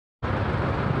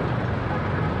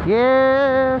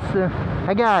Yes!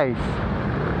 Hi guys!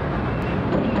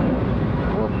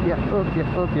 Oop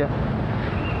yeah.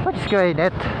 What's going on?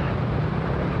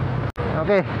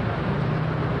 Okay.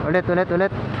 Ulit.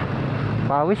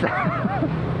 Pawis.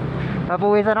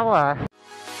 Napawisan ako ha.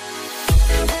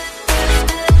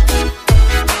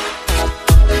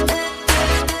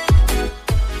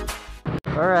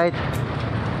 Alright.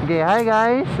 Okay, hi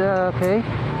guys. Okay.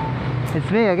 It's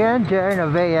me again,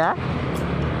 Geneonezx.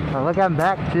 Welcome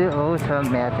back to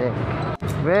Automatic.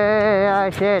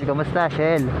 Shell, kumusta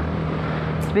Shell?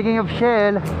 Speaking of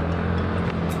Shell,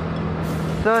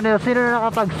 so sino na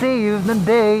nakapag-save ng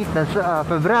date na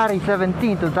February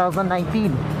 17,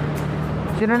 2019?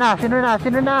 Sino na?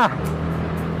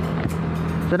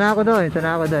 Sana ako doon.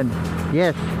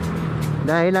 Yes.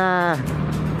 Dahil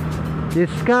this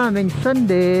coming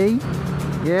Sunday,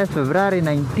 yes, February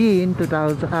 19,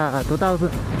 2000,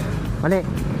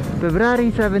 February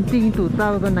 17,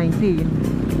 2019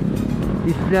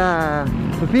 is the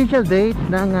official date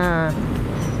ng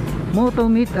Moto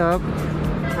Meet Up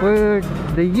for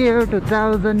the year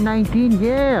 2019.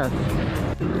 Yes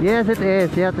it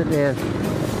is.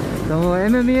 So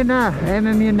MMU na.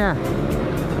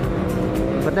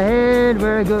 What the hell,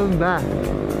 we're going back.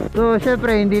 So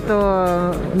syempre hindi to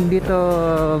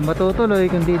matutuloy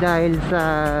kundi dahil sa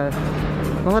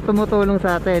mga tumutulong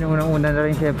sa atin. Unang-una na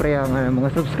rin syempre ang mga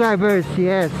subscribers.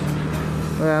 Yes,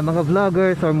 mga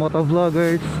vloggers or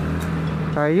motovloggers.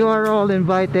 You are all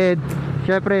invited.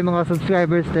 Syempre mga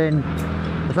subscribers din,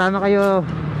 kasama kayo,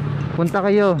 punta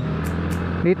kayo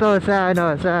dito sa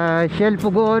sa Shell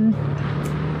Pugon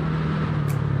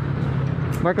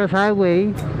Meet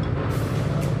Highway.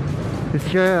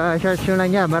 Search nyo lang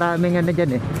niya, maraming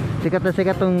dyan eh. Sikat na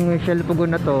sikat tong Shell Pugon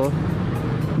na to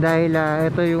dahil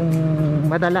ito yung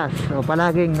madalas o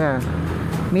palaging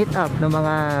meet up ng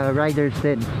mga riders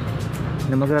din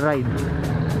na magra-ride.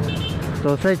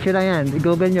 So search nyo lang yan,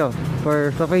 i-google nyo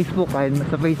sa Facebook.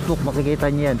 Sa Facebook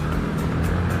makikita nyo yan,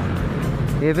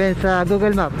 even sa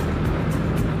Google Map.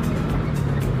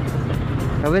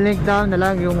 I will link down na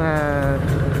lang yung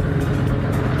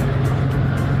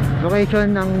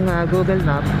location ng Google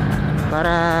Map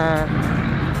para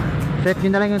set nyo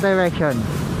na lang yung direction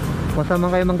kung saan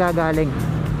man kayo manggagaling.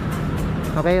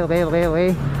 Okay.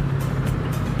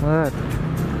 What?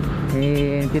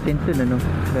 Titinto na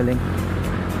galing.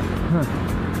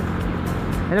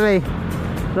 Anyway,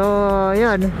 so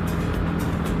yun,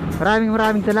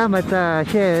 maraming salamat sa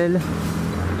Shell.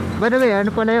 By the way,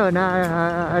 pala yun,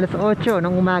 alas 8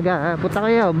 ng umaga, punta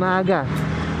kayo maaga.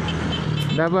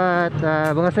 Dapat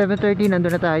mga 7:30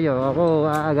 nandun na tayo. Ako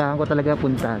aagahan ko talaga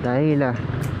punta dahil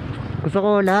gusto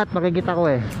ko lahat makikita ko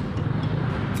eh.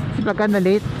 Kasi pagka na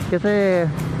late, kasi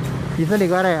usually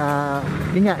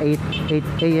yun nga 8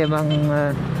 AM ang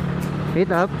meet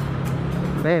up.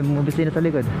 Mabisi na sa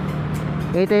likod.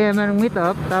 8 AM ang meet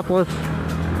up, tapos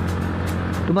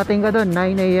dumating ka doon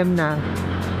 9 AM na.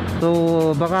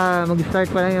 So baka mag-start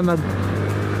pa lang yung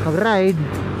mag-ride,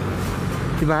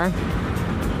 diba?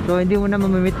 So hindi mo na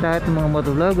mamimit lahat ng mga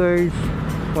motovloggers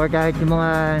or kahit yung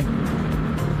mga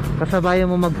kasabayan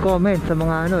mo mag-comment sa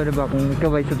mga diba, kung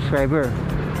ikaw ay subscriber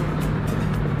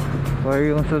or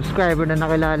yung subscriber na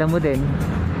nakilala mo din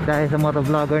dahil sa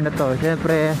motovlogger na to.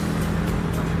 Siyempre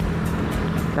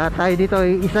lahat tayo dito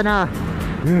isa na.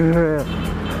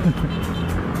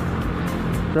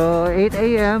 So 8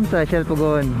 AM sa Shell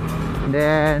Pugon.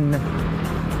 Then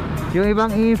yung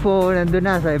ibang info nandun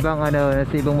na sa ibang sa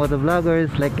ibang motovloggers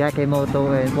like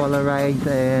Gakimoto and Polaride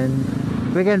and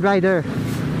Weekend Rider.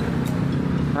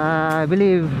 I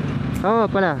believe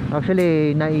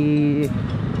actually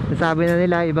nasabi na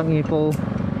nila ibang info.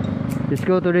 Just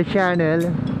go to the channel.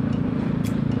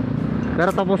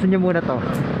 Pero tapusin nyo muna to.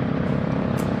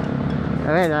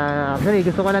 Actually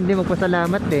gusto ko lang din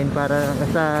magpasalamat din para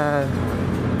sa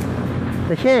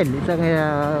Shell. Isa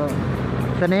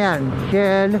na yan,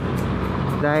 Shell,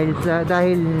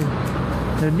 dahil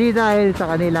hindi dahil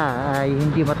sa kanila ay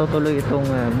hindi matutuloy itong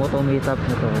Moto Meet Up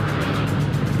na to.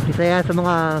 Isa yan sa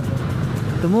mga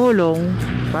tumulong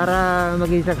para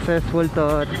maging successful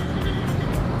to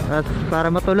at para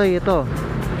matuloy ito.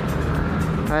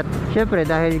 At syempre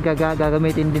dahil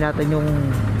gagamitin din natin yung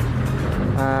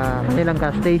kanilang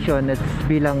gas station at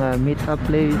bilang meet up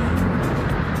place.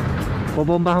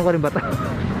 Bobombahan ko rin ba ito?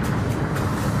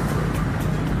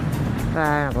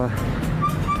 Ako.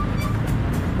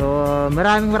 So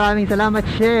maraming salamat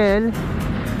Shell.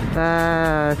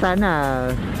 Sana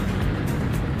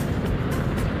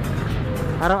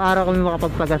araw-araw kami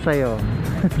makapagpagas sa'yo.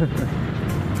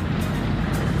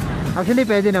 Actually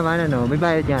pwede naman may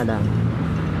bayad nga lang.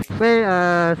 Well,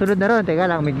 sunod na ron. Teka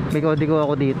lang, may kodi ko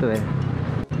ako dito eh.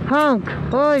 Hank!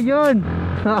 Oh, yun!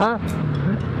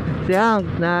 Si Hank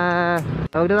na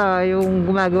tawag na yung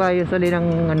gumagawa usually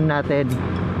ng ano natin.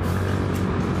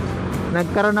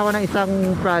 Nagkaroon ako ng isang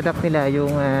product nila,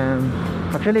 yung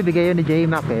actually bigay yun ni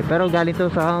Jmac eh, pero galing to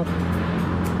sa Hank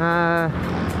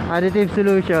additive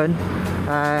solution.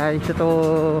 Isa to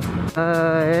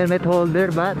helmet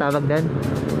holder ba tawag din.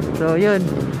 So yun,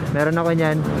 meron ako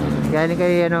nyan galing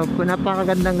kay ano,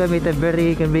 napakagandang gamitin,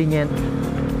 very convenient.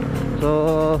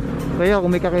 So kayo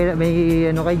kung may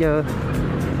ano kayo,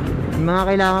 mga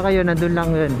kailangan kayo, nandun lang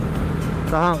yun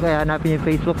sa Hank. Kaya hanapin yung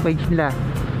Facebook page nila,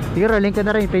 siguro link ko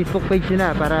na rin yung Facebook page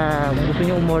nila para kung gusto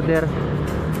nyo umorder.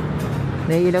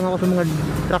 Naiilang ako sa mga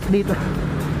truck dito.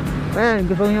 Ayun,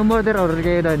 gusto nyo umorder, order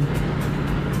kayo doon.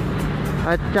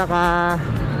 At saka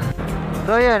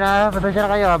so yun, pasensya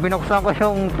na kayo, binuksan ko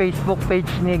yung Facebook page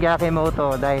ni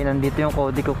Gakimoto dahil nandito yung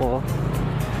kode ko.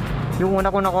 Yung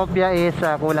una ko na kopya is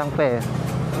kulang pa eh.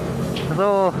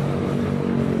 So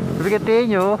sabihin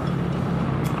nyo,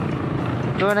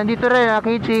 so nandito rin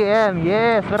KTM.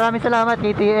 Yes, maraming salamat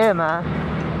KTM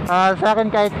sa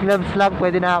akin kahit gloves lang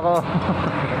pwede na ako.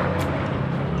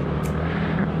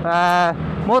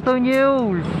 Moto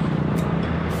News,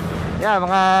 yeah,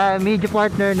 mga media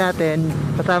partner natin,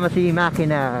 kasama si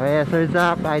Makina, kaya Sir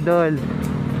Zach, idol.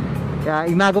 Yeah,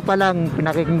 imago pa lang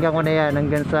pinakikinggan ko na yan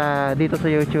hanggang sa dito sa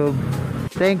YouTube.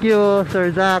 Thank you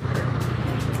Sir Zach.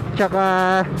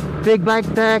 Tsaka BigBike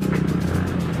Tech,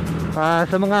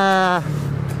 sa mga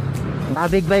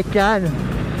big bike yan,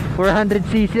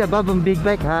 400cc above ang big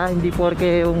bike hindi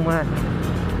porke yung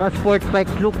sport bike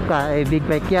look ka big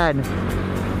bike yan.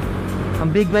 Ang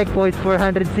big bike po is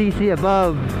 400cc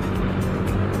above.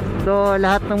 So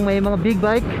lahat ng may mga big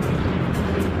bike,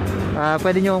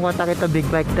 pwede nyo kontakin ito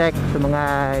BigBike Tech sa mga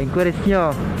inquiries nyo.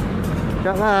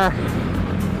 Tsaka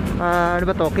ano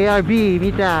ba to, KRB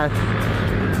Meet Up.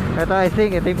 Ito I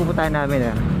think ito yung pupuntahan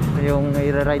namin yung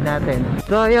i-ride natin.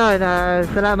 So yun,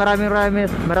 maraming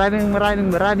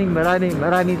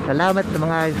salamat sa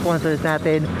mga sponsors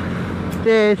natin.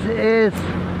 This is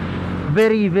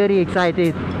very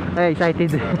exciting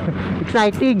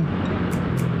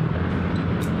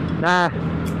na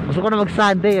gusto ko na mag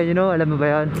Sunday, you know, alam mo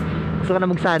ba yun? Gusto ko na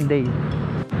mag Sunday.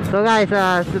 So guys,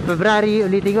 February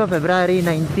 19, February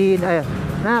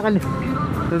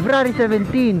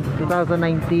 17,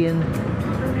 2019,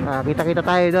 kita-kita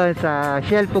tayo doon sa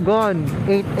Shell Pugon,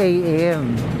 8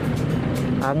 AM.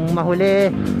 Ang mahuli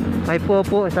may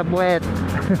popo sa puwet.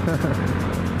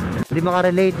 Hindi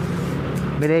makarelate,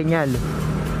 millennial,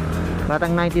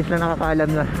 batang 90s na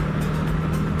nakakaalam na.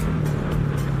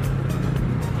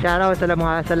 Shoutout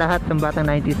sa lahat ng batang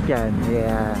 90s dyan.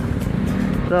 Yeah.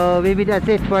 So maybe that's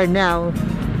it for now,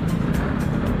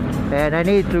 and I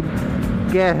need to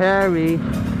get hurry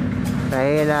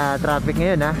dahil traffic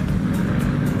ngayon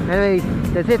Anyway,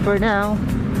 that's it for now.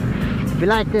 If you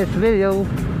like this video,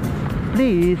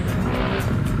 please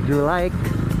do like,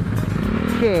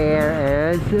 share,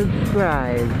 and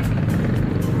subscribe.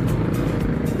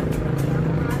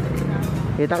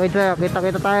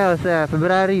 Kita tayo sa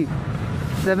February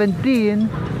 17,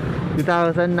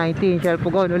 2019, Shell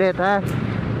Pugon ulit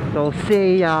So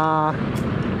see ya.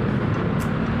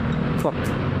 Fuck.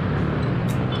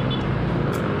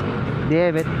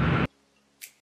 Damn it.